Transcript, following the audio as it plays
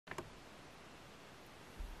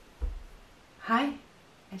Hi,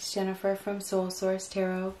 it's Jennifer from Soul Source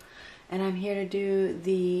Tarot, and I'm here to do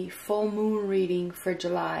the full moon reading for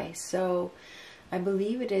July. So I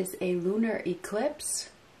believe it is a lunar eclipse,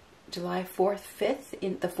 July 4th,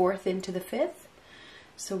 5th, the 4th into the 5th.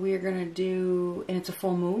 So we're going to do, and it's a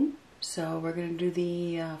full moon, so we're going to do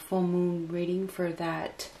the full moon reading for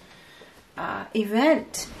that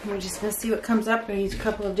event. We're just going to see what comes up. We're going to use a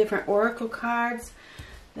couple of different oracle cards.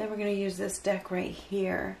 Then we're going to use this deck right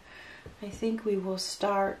here. I think we will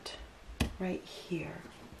start right here.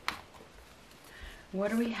 What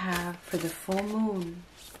do we have for the full moon?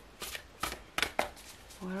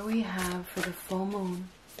 What do we have for the full moon?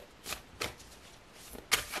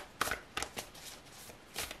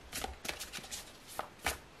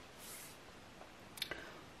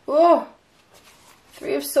 Oh!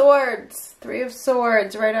 Three of Swords. Three of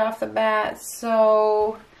Swords right off the bat.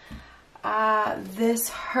 So this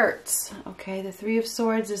hurts, okay? The Three of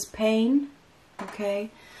Swords is pain, okay?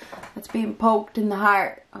 That's being poked in the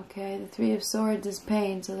heart, okay? The Three of Swords is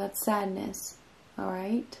pain, so that's sadness, all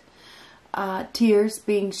right? Tears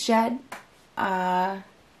being shed. It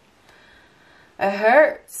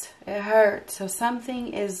hurts. It hurts. So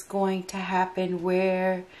something is going to happen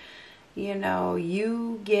where, you know,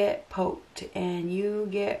 you get poked and you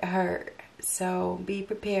get hurt. So be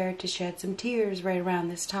prepared to shed some tears right around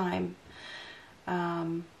this time.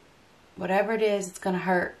 Whatever it is, it's going to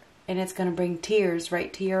hurt, and it's going to bring tears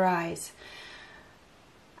right to your eyes.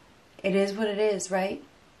 It is what it is, right?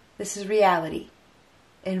 This is reality.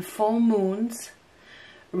 And full moons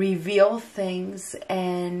reveal things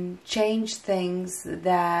and change things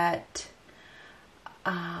that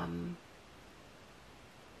are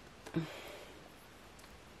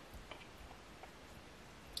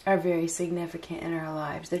very significant in our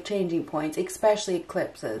lives. They're changing points, especially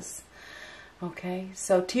eclipses. Okay,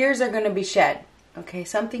 so tears are going to be shed. Okay,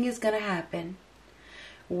 something is going to happen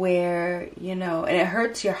where, you know, and it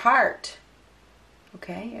hurts your heart.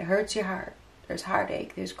 Okay, it hurts your heart. There's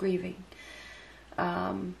heartache, there's grieving.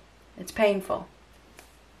 It's painful.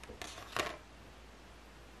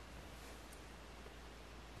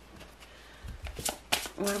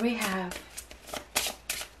 What do we have?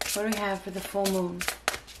 What do we have for the full moon?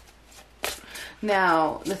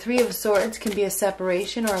 Now, the Three of Swords can be a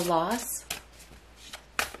separation or a loss.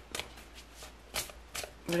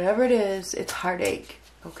 Whatever it is, it's heartache,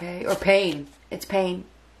 okay? Or pain. It's pain.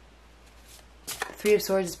 The Three of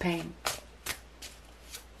Swords is pain.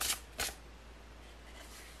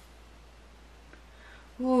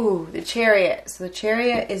 Ooh, the Chariot. So the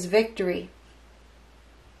Chariot is victory.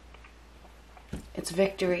 It's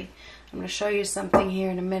victory. I'm going to show you something here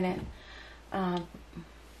in a minute. I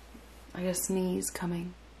got a sneeze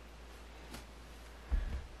coming.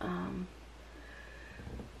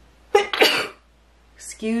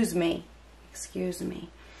 Excuse me. Excuse me.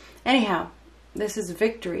 Anyhow, this is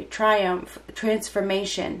victory, triumph,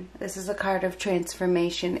 transformation. This is a card of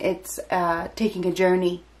transformation. It's taking a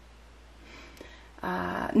journey.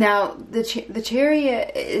 Now, the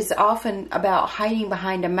Chariot is often about hiding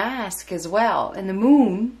behind a mask as well. And the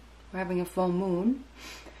moon, we're having a full moon,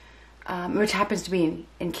 which happens to be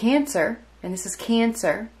in Cancer, and this is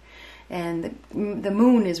Cancer, and the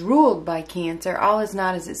moon is ruled by Cancer. All is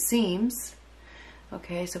not as it seems.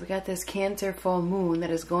 Okay, so we got this Cancer full moon that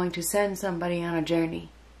is going to send somebody on a journey.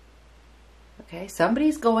 Okay,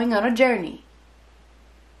 somebody's going on a journey.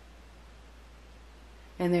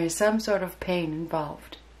 And there's some sort of pain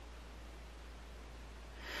involved.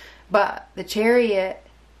 But the Chariot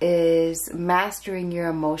is mastering your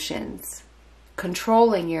emotions,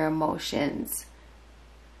 controlling your emotions,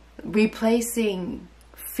 replacing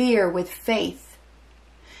fear with faith,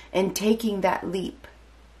 and taking that leap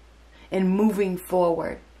and moving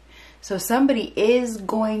forward. So somebody is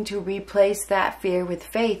going to replace that fear with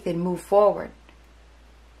faith and move forward.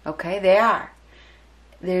 Okay, they are.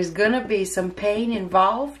 There's going to be some pain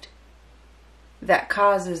involved that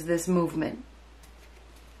causes this movement.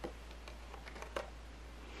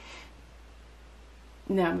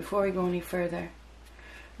 Now, before we go any further,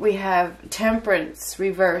 we have Temperance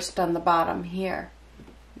reversed on the bottom here,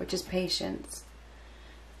 which is patience.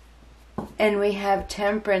 And we have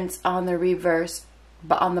Temperance on the reverse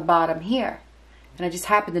on the bottom here. And I just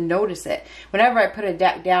happened to notice it. Whenever I put a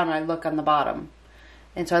deck down, I look on the bottom.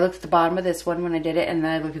 And so I looked at the bottom of this one when I did it, and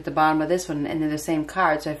then I looked at the bottom of this one, and they're the same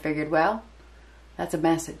card. So I figured, well, that's a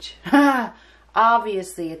message.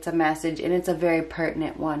 Obviously, it's a message, and it's a very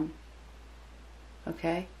pertinent one.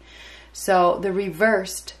 Okay? So the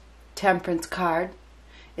reversed Temperance card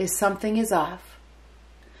is something is off.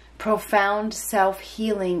 Profound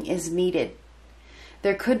self-healing is needed.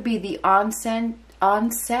 There could be the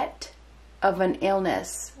onset of an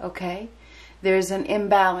illness, okay? There's an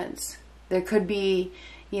imbalance. There could be,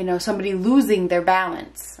 you know, somebody losing their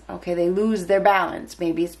balance, okay? They lose their balance.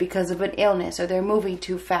 Maybe it's because of an illness, or they're moving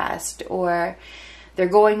too fast, or they're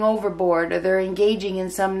going overboard, or they're engaging in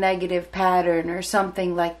some negative pattern or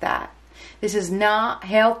something like that. This is not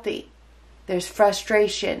healthy. There's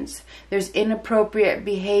frustrations. There's inappropriate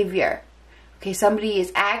behavior. Okay, somebody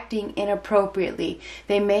is acting inappropriately.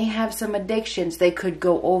 They may have some addictions. They could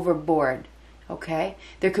go overboard. Okay,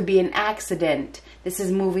 there could be an accident. This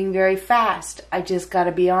is moving very fast. I just got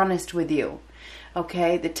to be honest with you.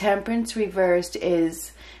 Okay, the Temperance reversed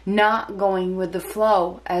is not going with the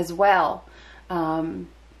flow as well.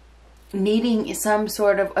 Needing some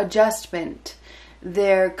sort of adjustment.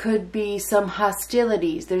 There could be some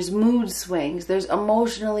hostilities. There's mood swings. There's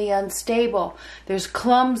emotionally unstable. There's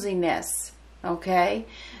clumsiness. Okay,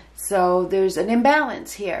 so there's an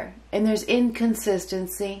imbalance here, and there's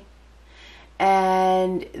inconsistency,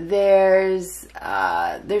 and there's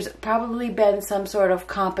probably been some sort of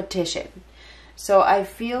competition. So I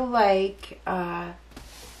feel like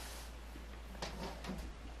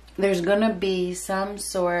there's gonna be some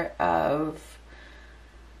sort of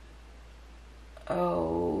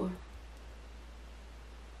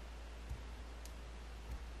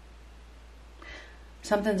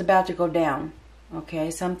something's about to go down.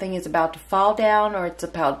 Okay, something is about to fall down, or it's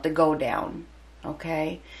about to go down.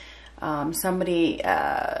 Okay, somebody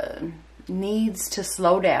needs to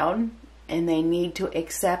slow down, and they need to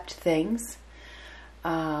accept things.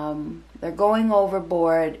 They're going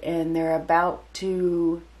overboard, and they're about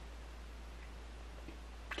to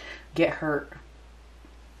get hurt.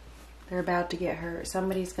 They're about to get hurt.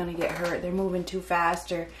 Somebody's going to get hurt. They're moving too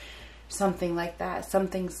fast, or something like that.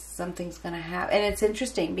 Something's going to happen. And it's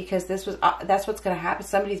interesting because that's what's going to happen.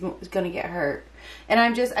 Somebody's going to get hurt. And I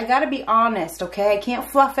got to be honest, okay? I can't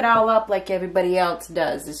fluff it all up like everybody else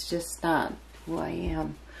does. It's just not who I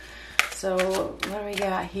am. So what do we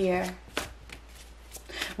got here?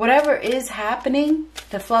 Whatever is happening,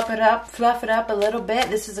 to fluff it up a little bit,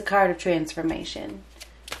 this is a card of transformation.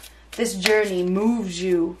 This journey moves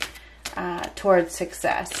you towards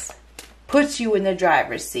success. Puts you in the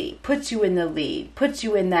driver's seat, puts you in the lead, puts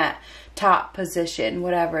you in that top position,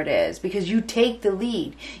 whatever it is, because you take the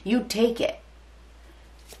lead. You take it.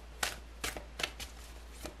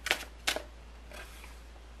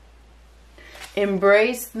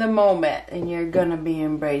 Embrace the moment, and you're gonna be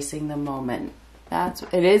embracing the moment.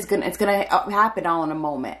 It's gonna happen all in a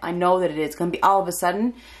moment. I know that it is gonna be all of a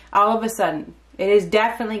sudden. All of a sudden. It is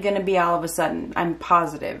definitely gonna be all of a sudden. I'm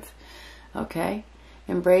positive. Okay?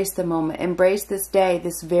 Embrace the moment. Embrace this day,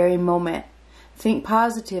 this very moment. Think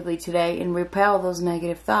positively today and repel those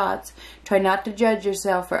negative thoughts. Try not to judge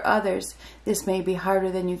yourself or others. This may be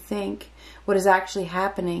harder than you think. What is actually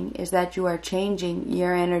happening is that you are changing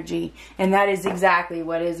your energy. And that is exactly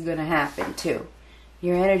what is going to happen too.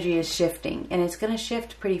 Your energy is shifting. And it's going to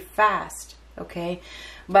shift pretty fast. Okay?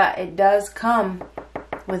 But it does come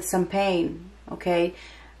with some pain. Okay?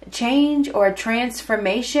 Change or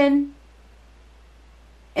transformation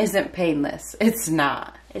isn't painless. It's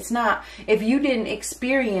not. It's not. If you didn't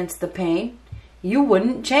experience the pain, you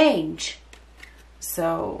wouldn't change.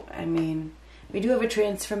 So, I mean, we do have a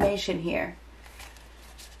transformation here.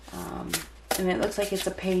 And it looks like it's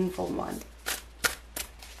a painful one.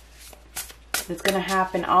 It's going to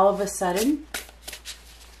happen all of a sudden.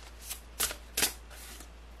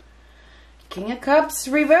 King of Cups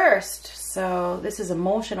reversed. So, this is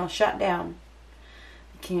emotional shutdown.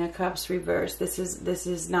 King of Cups reversed. This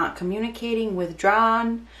is not communicating,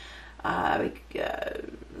 withdrawn, not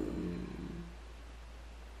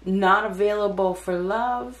available for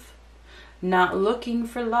love, not looking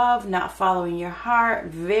for love, not following your heart.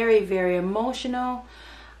 Very, very emotional.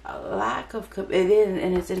 A lack of it is,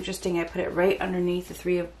 and it's interesting. I put it right underneath the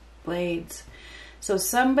Three of Blades. So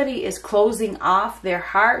somebody is closing off their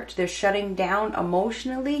heart. They're shutting down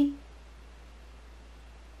emotionally.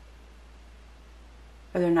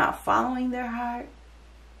 Or they're not following their heart.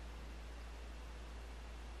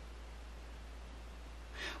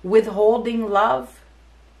 Withholding love.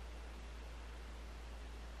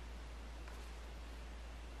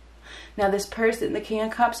 Now this person, the King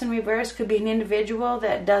of Cups in reverse, could be an individual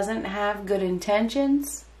that doesn't have good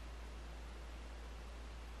intentions.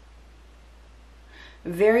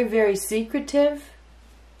 Very, very secretive.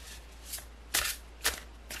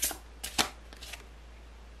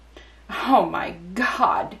 Oh my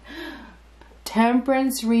God.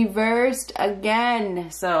 Temperance reversed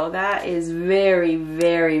again. So that is very,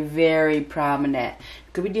 very, very prominent.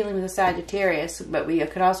 Could be dealing with a Sagittarius, but we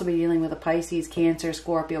could also be dealing with a Pisces, Cancer,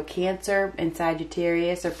 Scorpio. Cancer and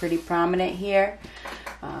Sagittarius are pretty prominent here.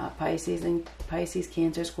 Pisces,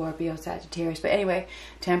 Cancer, Scorpio, Sagittarius. But anyway,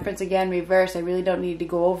 Temperance again, reverse. I really don't need to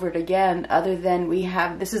go over it again, other than we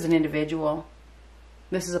have, this is an individual.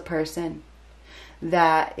 This is a person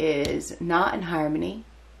that is not in harmony,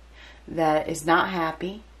 that is not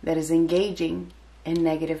happy, that is engaging in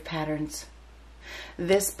negative patterns.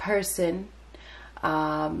 This person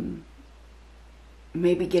may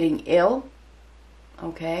be getting ill,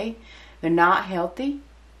 okay? They're not healthy.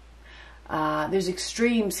 There's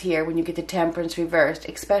extremes here when you get the Temperance reversed,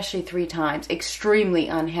 especially 3 times. Extremely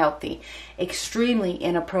unhealthy, extremely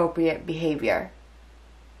inappropriate behavior.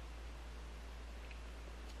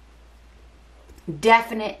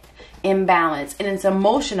 Definite imbalance, and it's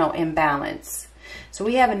emotional imbalance. So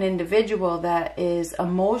we have an individual that is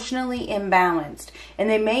emotionally imbalanced, and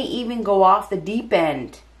they may even go off the deep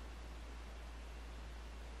end.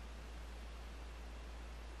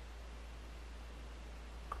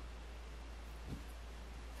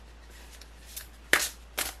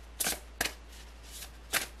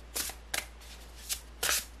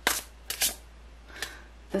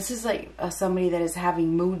 This is like somebody that is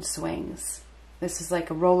having mood swings. This is like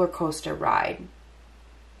a roller coaster ride.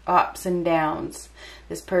 Ups and downs.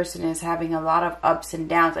 This person is having a lot of ups and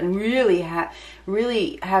downs, and really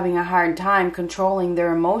having a hard time controlling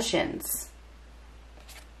their emotions.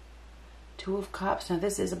 2 of Cups. Now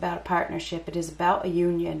this is about a partnership. It is about a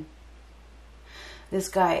union. This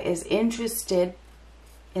guy is interested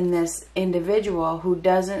in this individual who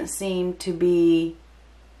doesn't seem to be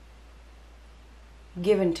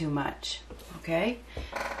given too much. Okay,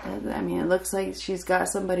 I mean, it looks like she's got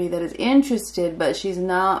somebody that is interested, but she's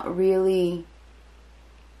not really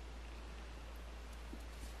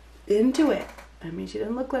into it. I mean, she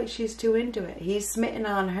doesn't look like she's too into it. He's smitten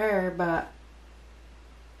on her, but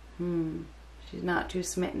she's not too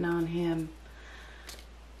smitten on him.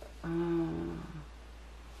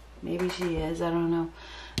 Maybe she is. I don't know.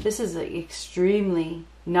 This is extremely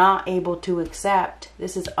not able to accept.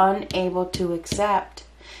 This is unable to accept.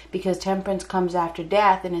 Because Temperance comes after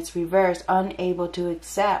Death, and it's reversed. Unable to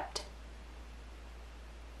accept.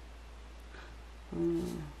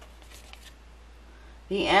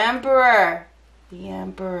 The Emperor. The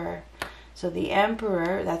Emperor. So the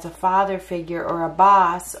Emperor, that's a father figure or a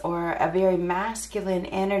boss or a very masculine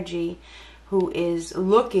energy who is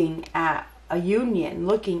looking at a union,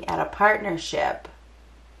 looking at a partnership.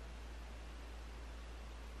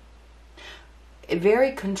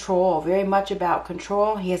 Very control, very much about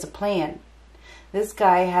control. He has a plan. This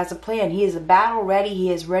guy has a plan. He is battle ready.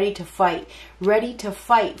 He is ready to fight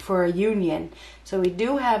for a union. So we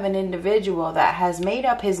do have an individual that has made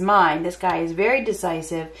up his mind. This guy is very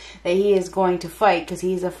decisive that he is going to fight because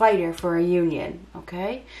he's a fighter for a union.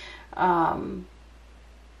 Okay?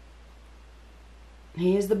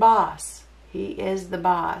 He is the boss. He is the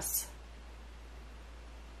boss.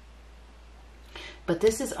 But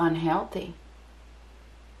this is unhealthy.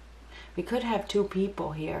 We could have 2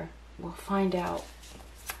 people here. We'll find out.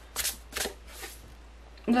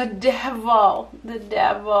 The devil. The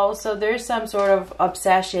devil. So there's some sort of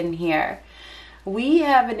obsession here. We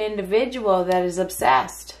have an individual that is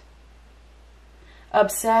obsessed.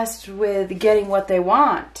 Obsessed with getting what they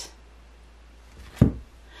want.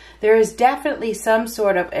 There is definitely some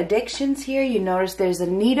sort of addictions here. You notice there's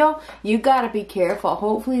a needle. You got to be careful.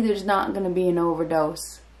 Hopefully there's not going to be an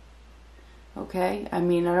overdose. Okay, I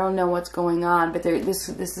mean, I don't know what's going on, but this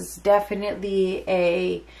is definitely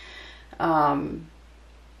a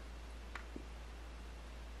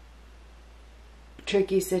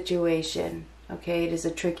tricky situation. Okay, it is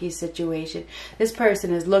a tricky situation. This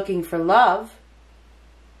person is looking for love.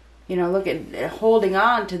 You know, look at holding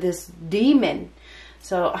on to this demon.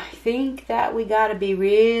 So I think that we got to be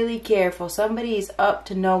really careful. Somebody's up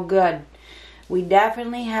to no good. We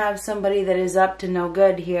definitely have somebody that is up to no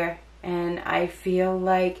good here. And I feel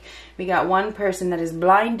like we got one person that is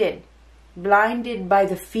blinded. Blinded by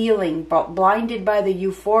the feeling. Blinded by the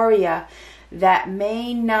euphoria that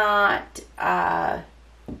may not...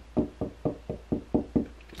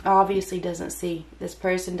 obviously doesn't see. This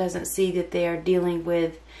person doesn't see that they are dealing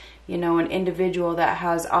with, you know, an individual that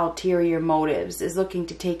has ulterior motives. Is looking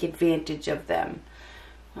to take advantage of them.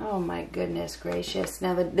 Oh my goodness gracious.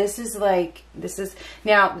 Now this is like...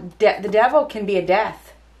 Now the devil can be a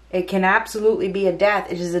death. It can absolutely be a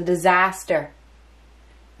death. It is a disaster.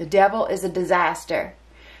 The devil is a disaster.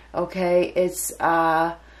 Okay? It's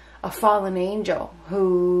a fallen angel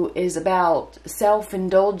who is about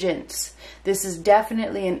self-indulgence. This is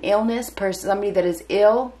definitely an illness. Somebody that is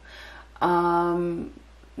ill.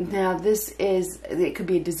 Now it could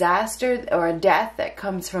be a disaster or a death that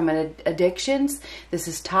comes from addictions. This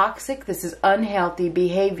is toxic. This is unhealthy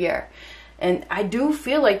behavior. And I do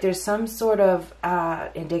feel like there's some sort of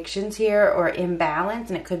addictions here or imbalance.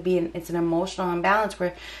 And it could be, it's an emotional imbalance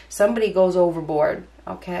where somebody goes overboard.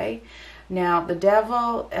 Okay. Now the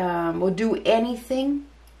devil will do anything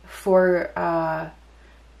for,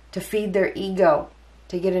 to feed their ego,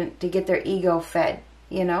 to get their ego fed,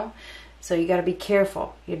 you know. So you got to be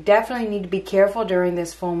careful. You definitely need to be careful during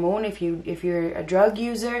this full moon. If you're a drug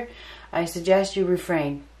user, I suggest you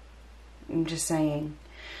refrain. I'm just saying.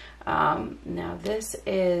 Now this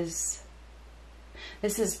is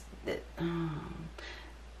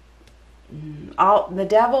all. The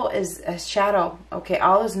devil is a shadow. Okay,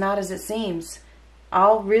 all is not as it seems.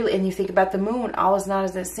 All really, and you think about the moon. All is not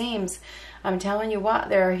as it seems. I'm telling you what,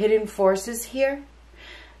 there are hidden forces here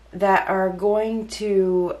that are going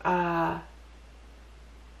to that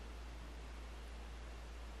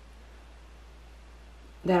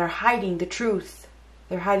are hiding the truth.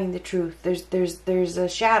 They're hiding the truth. There's a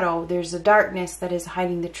shadow, there's a darkness that is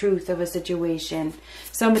hiding the truth of a situation.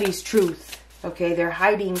 Somebody's truth. Okay, they're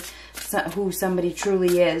hiding who somebody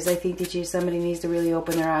truly is. I think that somebody needs to really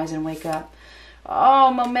open their eyes and wake up.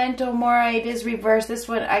 Oh, memento mori, it is reversed. This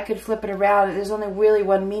one, I could flip it around. There's only really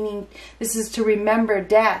one meaning. This is to remember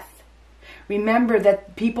death. Remember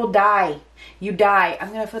that people die. You die. I'm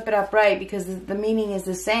going to flip it upright because the meaning is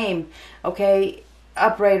the same. Okay,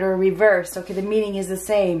 upright or reversed. Okay, the meaning is the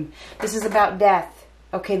same. This is about death.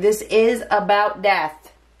 Okay, this is about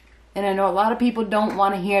death. And I know a lot of people don't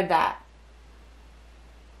want to hear that.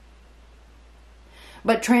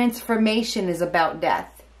 But transformation is about death.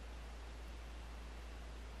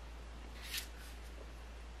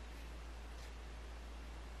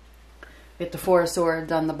 Get the Four of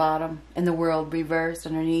Swords on the bottom and the World reversed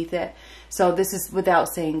underneath it. So this is without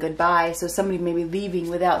saying goodbye. So somebody may be leaving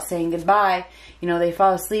without saying goodbye. You know, they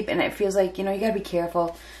fall asleep and it feels like, you know, you got to be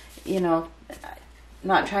careful. You know,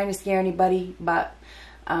 not trying to scare anybody, but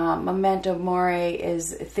memento mori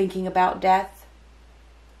is thinking about death.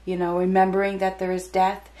 You know, remembering that there is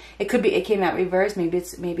death. It could be, it came out reversed.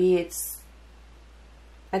 Maybe it's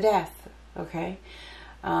a death. Okay.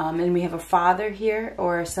 And we have a father here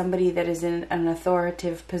or somebody that is in an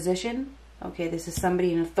authoritative position. Okay, this is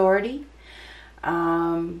somebody in authority.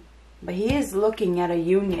 But he is looking at a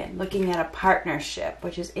union, looking at a partnership,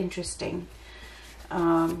 which is interesting.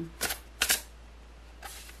 Now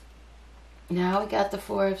we got the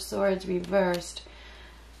Four of Swords reversed.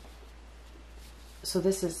 So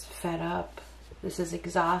this is fed up. This is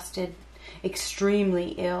exhausted, extremely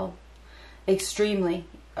ill, extremely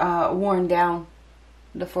worn down.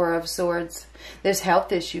 The Four of Swords. There's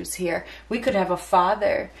health issues here. We could have a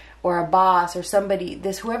father or a boss or somebody,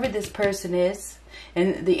 whoever this person is.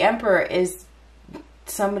 And the Emperor is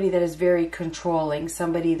somebody that is very controlling,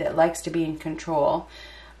 somebody that likes to be in control.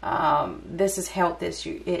 This is health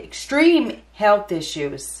issue, extreme health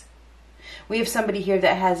issues. We have somebody here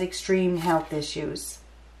that has extreme health issues.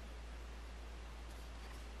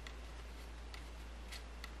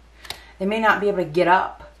 They may not be able to get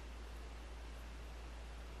up.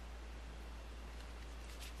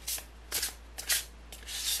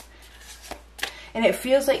 And it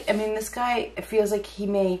feels like, I mean, this guy, it feels like he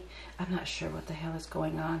may, I'm not sure what the hell is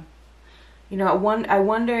going on. You know, I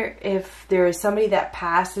wonder if there is somebody that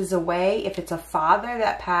passes away, if it's a father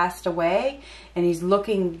that passed away, and he's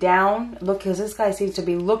looking down, because this guy seems to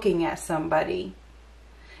be looking at somebody.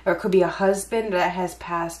 Or it could be a husband that has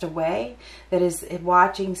passed away, that is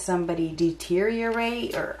watching somebody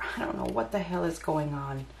deteriorate, or I don't know what the hell is going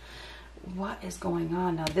on. What is going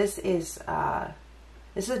on? Now this is a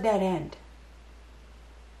dead end.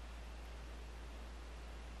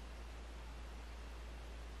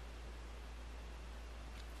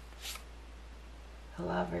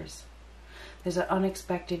 Lovers. There's an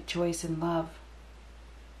unexpected choice in love.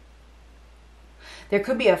 There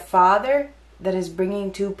could be a father that is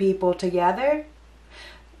bringing two people together.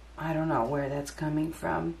 I don't know where that's coming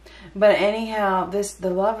from. But anyhow, the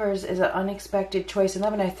Lovers is an unexpected choice in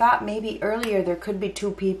love. And I thought maybe earlier there could be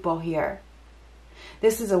two people here.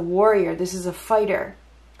 This is a warrior. This is a fighter.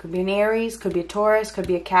 Could be an Aries, could be a Taurus, could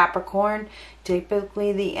be a Capricorn.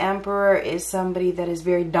 Typically the Emperor is somebody that is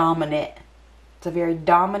very dominant. It's a very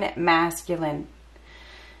dominant masculine.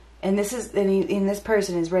 And this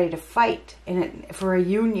person is ready to fight for a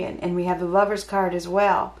union. And we have the Lover's card as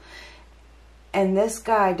well. And this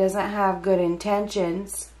guy doesn't have good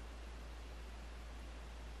intentions.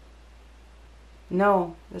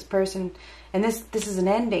 No, this person, and this is an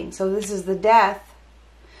ending. So this is the death.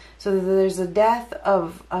 So there's a death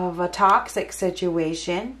of a toxic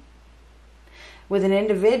situation with an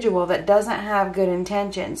individual that doesn't have good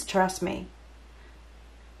intentions, trust me.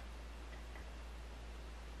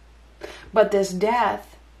 But this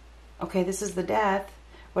death, okay, this is the death,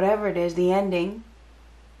 whatever it is, the ending.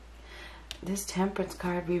 This Temperance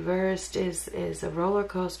card reversed is a roller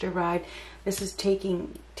coaster ride. This is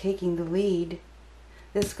taking the lead.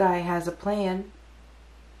 This guy has a plan.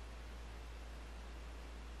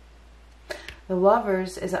 The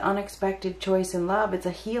Lovers is an unexpected choice in love. It's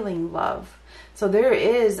a healing love. So there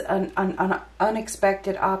is an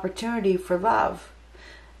unexpected opportunity for love.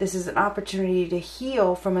 This is an opportunity to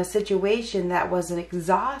heal from a situation that was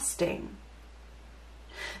exhausting.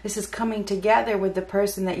 This is coming together with the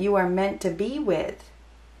person that you are meant to be with.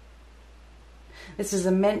 This is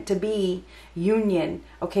a meant to be union.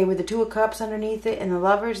 Okay, with the Two of Cups underneath it and the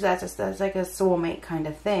Lovers, that's like a soulmate kind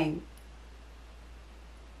of thing.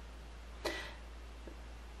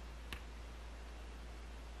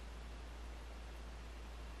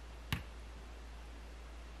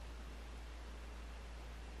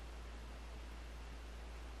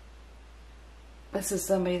 This is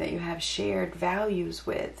somebody that you have shared values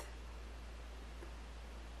with.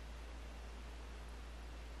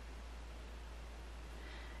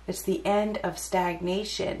 It's the end of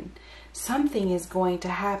stagnation. Something is going to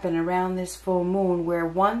happen around this full moon where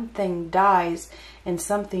one thing dies and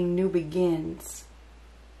something new begins.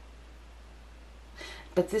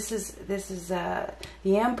 But this is the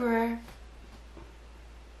Emperor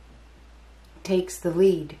takes the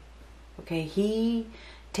lead. Okay, he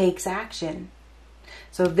takes action.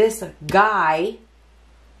 So this guy,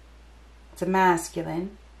 it's a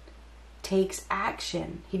masculine, takes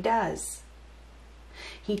action. He does.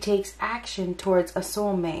 He takes action towards a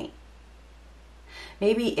soulmate.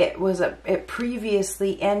 Maybe it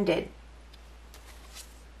previously ended.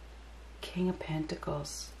 King of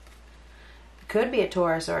Pentacles. It could be a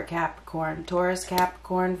Taurus or a Capricorn. Taurus,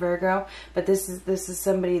 Capricorn, Virgo. But this is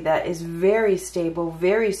somebody that is very stable,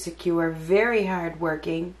 very secure, very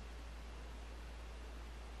hardworking.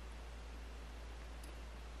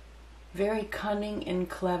 Very cunning and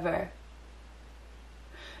clever.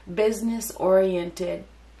 Business oriented.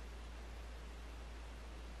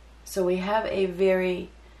 So we have a very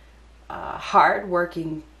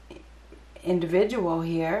hard-working individual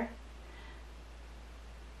here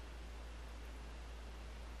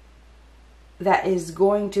that is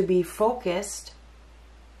going to be focused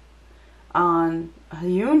on a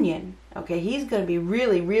union. Okay, he's going to be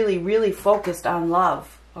really, really, really focused on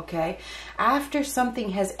love. Okay, after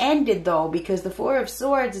something has ended though, because the Four of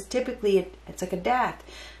Swords is typically, it's like a death,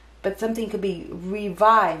 but something could be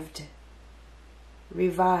revived.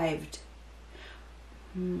 Revived.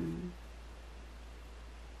 We're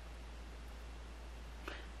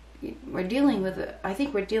dealing with I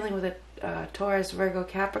think we're dealing with a Taurus, Virgo,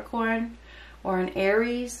 Capricorn, or an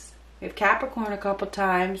Aries. We have Capricorn a couple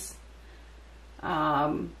times.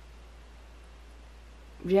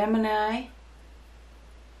 Gemini.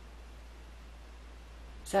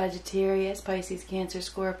 Sagittarius, Pisces, Cancer,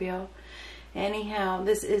 Scorpio. Anyhow,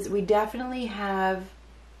 we definitely have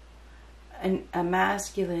a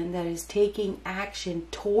masculine that is taking action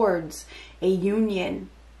towards a union.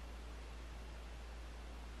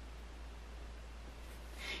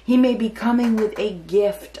 He may be coming with a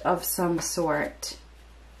gift of some sort.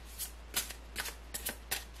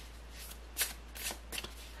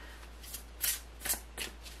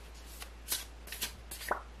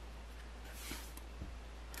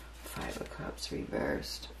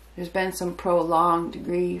 Reversed. There's been some prolonged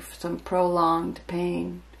grief, some prolonged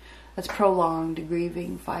pain. That's prolonged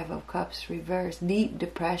grieving. Five of Cups reversed. Deep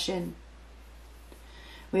depression.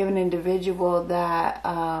 We have an individual that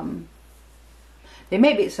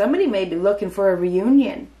somebody may be looking for a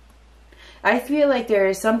reunion. I feel like there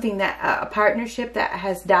is something that a partnership that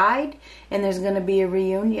has died, and there's going to be a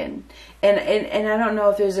reunion. And I don't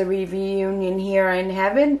know if there's a reunion here in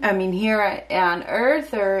heaven. I mean, here on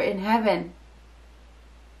earth or in heaven.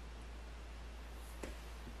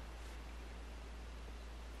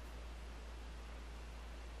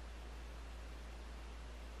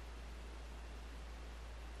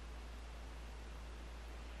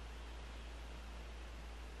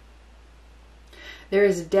 There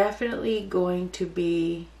is definitely going to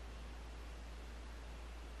be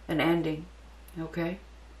an ending, okay?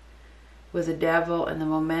 With the Devil and the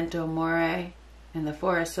Memento Mori and the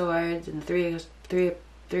Four of Swords and the Three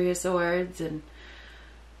of Swords, and,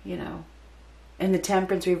 you know, and the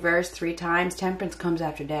Temperance reversed 3 times. Temperance comes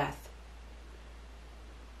after death.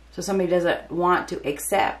 So somebody doesn't want to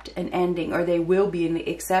accept an ending, or they will be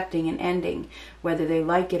accepting an ending, whether they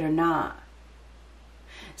like it or not.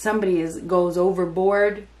 Somebody goes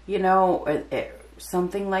overboard, you know, or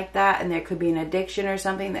something like that, and there could be an addiction or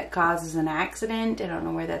something that causes an accident. I don't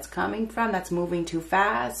know where that's coming from. That's moving too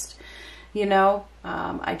fast, you know.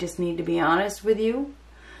 I just need to be honest with you.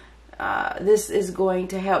 This is going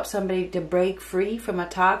to help somebody to break free from a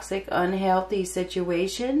toxic, unhealthy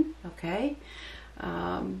situation, okay,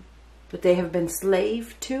 that they have been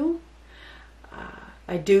slave to.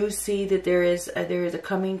 I do see that there is a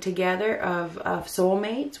coming together of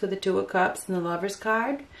soulmates with the Two of Cups and the Lovers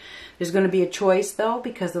card. There's going to be a choice, though,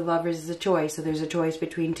 because the Lovers is a choice, so there's a choice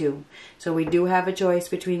between two. So we do have a choice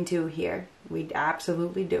between two here. We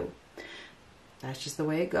absolutely do. That's just the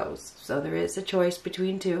way it goes. So there is a choice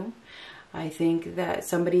between two. I think that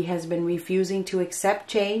somebody has been refusing to accept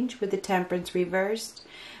change with the Temperance reversed,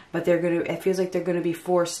 but it feels like they're going to be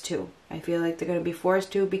forced to. I feel like they're going to be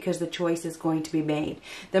forced to because the choice is going to be made.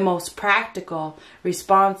 The most practical,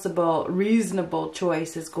 responsible, reasonable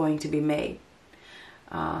choice is going to be made.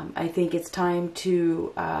 I think it's time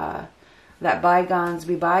to let bygones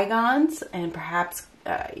be bygones, and perhaps,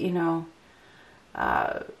 you know,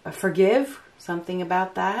 forgive. Something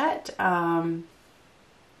about that. Time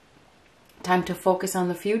to focus on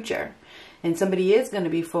the future. And somebody is going to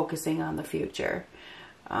be focusing on the future.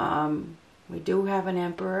 We do have an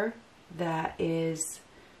Emperor that is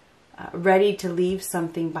ready to leave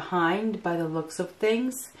something behind by the looks of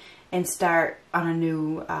things and start on a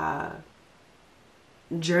new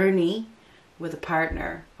journey with a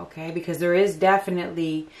partner, okay? Because there is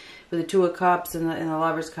definitely, with the Two of Cups and the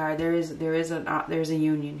Lovers card, there is a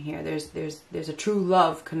union here. There's a true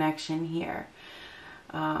love connection here,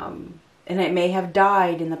 and it may have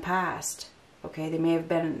died in the past. Okay, there may have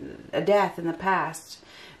been a death in the past,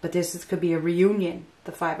 but this could be a reunion.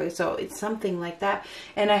 The Five, so it's something like that.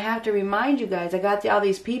 And I have to remind you guys, I got all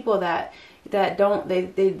these people that don't,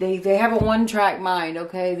 they have a one-track mind,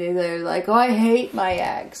 okay? They're like, oh, I hate my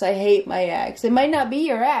ex. I hate my ex. It might not be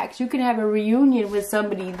your ex. You can have a reunion with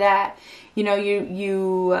somebody that, you know,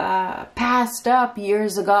 you passed up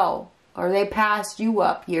years ago, or they passed you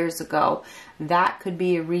up years ago. That could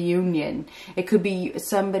be a reunion. It could be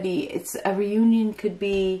somebody, a reunion could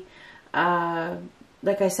be,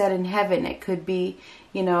 like I said, in heaven. It could be,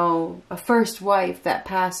 you know, a first wife that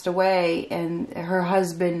passed away and her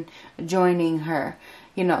husband joining her,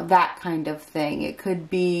 you know, that kind of thing. It could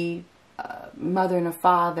be a mother and a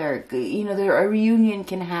father. You know, a reunion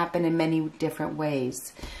can happen in many different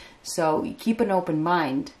ways. So keep an open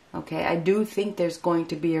mind, okay? I do think there's going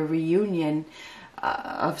to be a reunion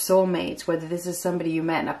of soulmates, whether this is somebody you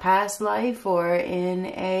met in a past life or in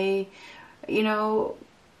a, you know,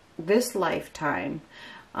 this lifetime.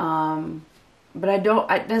 But it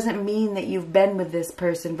doesn't mean that you've been with this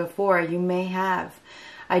person before. You may have.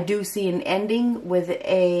 I do see an ending with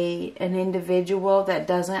an individual that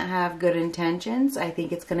doesn't have good intentions. I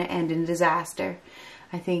think it's going to end in disaster.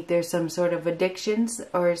 I think there's some sort of addictions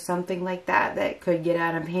or something like that that could get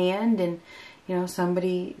out of hand, and you know,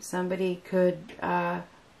 somebody could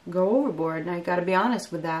go overboard, and I got to be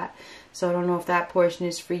honest with that. So I don't know if that portion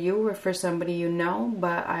is for you or for somebody you know,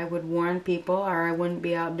 but I would warn people, or I wouldn't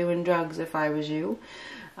be out doing drugs if I was you.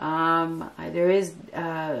 There is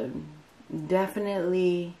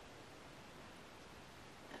definitely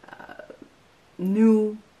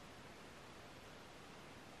new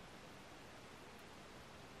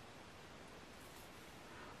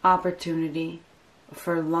opportunity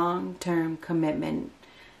for long-term commitment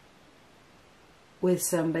with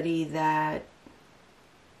somebody that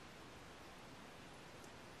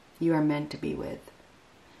you are meant to be with.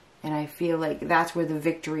 And I feel like that's where the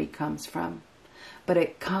victory comes from. But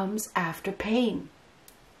it comes after pain.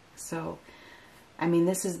 So, I mean,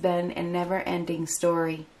 this has been a never-ending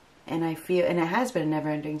story. And I feel, and it has been a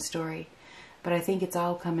never-ending story. But I think it's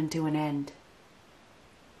all coming to an end.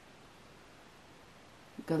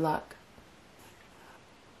 Good luck.